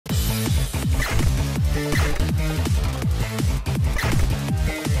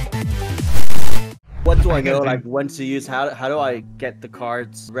what do I know, like when to use? How do I get the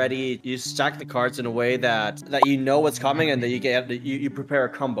cards ready? You stack the cards in a way that you know what's coming, and that you prepare a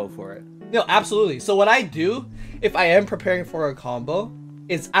combo for it. No, absolutely. So what I do, if I am preparing for a combo,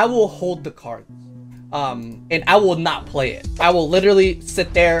 is I will hold the cards. And I will not play it. I will literally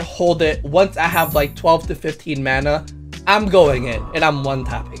sit there, hold it. Once I have like 12 to 15 mana, I'm going in and I'm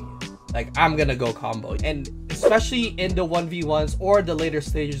one-tapping. Like, I'm gonna go combo. And especially in the 1v1s or the later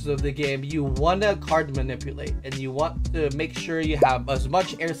stages of the game, you want to card manipulate, and you want to make sure you have as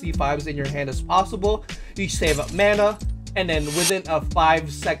much air C5s in your hand as possible. You save up mana, and then within a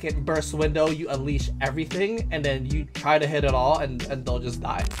 5-second burst window, you unleash everything, and then you try to hit it all, and they'll just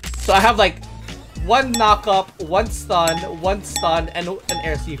die. So I have like one knock up, one stun, and an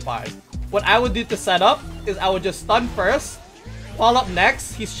air C5. What I would do to set up is I would just stun first, follow up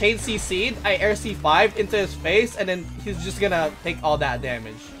next, he's chain CC'd, I air C5 into his face, and then he's just gonna take all that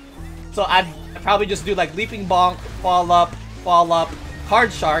damage. So I'd probably just do like leaping bonk, fall up,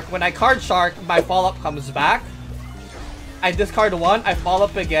 card shark. When I card shark, my follow up comes back. I discard one, I fall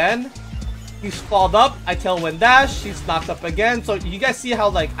up again. He's falled up, I tailwind dash, he's knocked up again. So you guys see how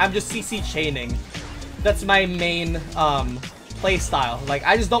like I'm just CC chaining. That's my main play style. Like,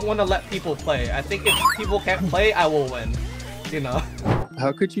 I just don't want to let people play. I think if people can't play, I will win. You know.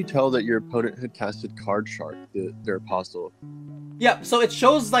 How could you tell that your opponent had casted card shark, their apostle? Yeah, so it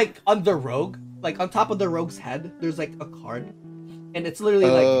shows like on the rogue, like on top of the rogue's head, there's like a card, and it's literally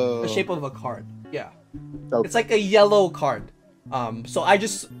like the shape of a card. Yeah, okay. It's like a yellow card. So I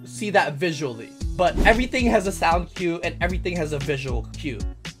just see that visually, but everything has a sound cue and everything has a visual cue.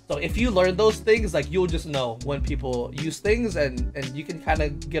 So if you learn those things, like, you'll just know when people use things, and you can kind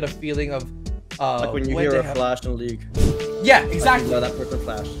of get a feeling of like when you hear a flash in League. Yeah, exactly. Like, you know that person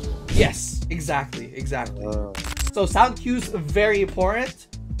flash. Yes, exactly. So sound cues very important,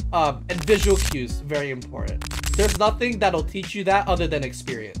 and visual cues very important. There's nothing that'll teach you that other than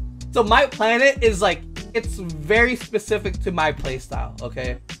experience. So my planet is like, it's very specific to my playstyle,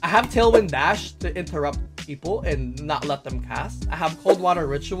 okay? I have Tailwind Dash to interrupt people and not let them cast. I have Cold Water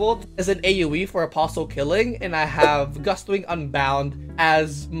Ritual as an AoE for Apostle killing, and I have Gustwing Unbound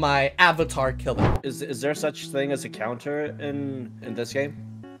as my avatar killing. Is there such thing as a counter in this game?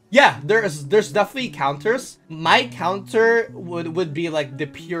 Yeah, there's definitely counters. My counter would be like the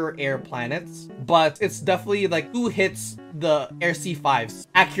pure air planets, but it's definitely like who hits the air C5s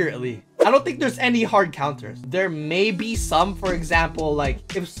accurately. I don't think there's any hard counters. There may be some, for example,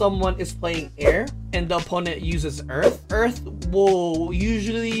 like if someone is playing air and the opponent uses earth will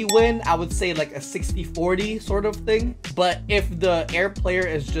usually win. I would say like a 60-40 sort of thing. But if the air player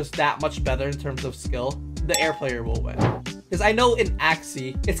is just that much better in terms of skill, the air player will win. Because I know in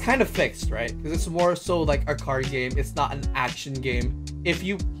Axie, it's kind of fixed, right? Because it's more so like a card game. It's not an action game. If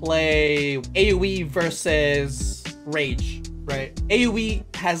you play AoE versus Rage, right? AoE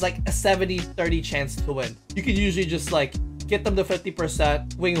has like a 70-30 chance to win. You can usually just like get them to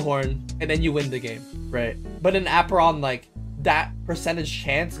 50%, Winghorn, and then you win the game, right? But in Apeiron, like, that percentage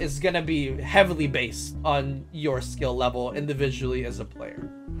chance is gonna be heavily based on your skill level individually as a player.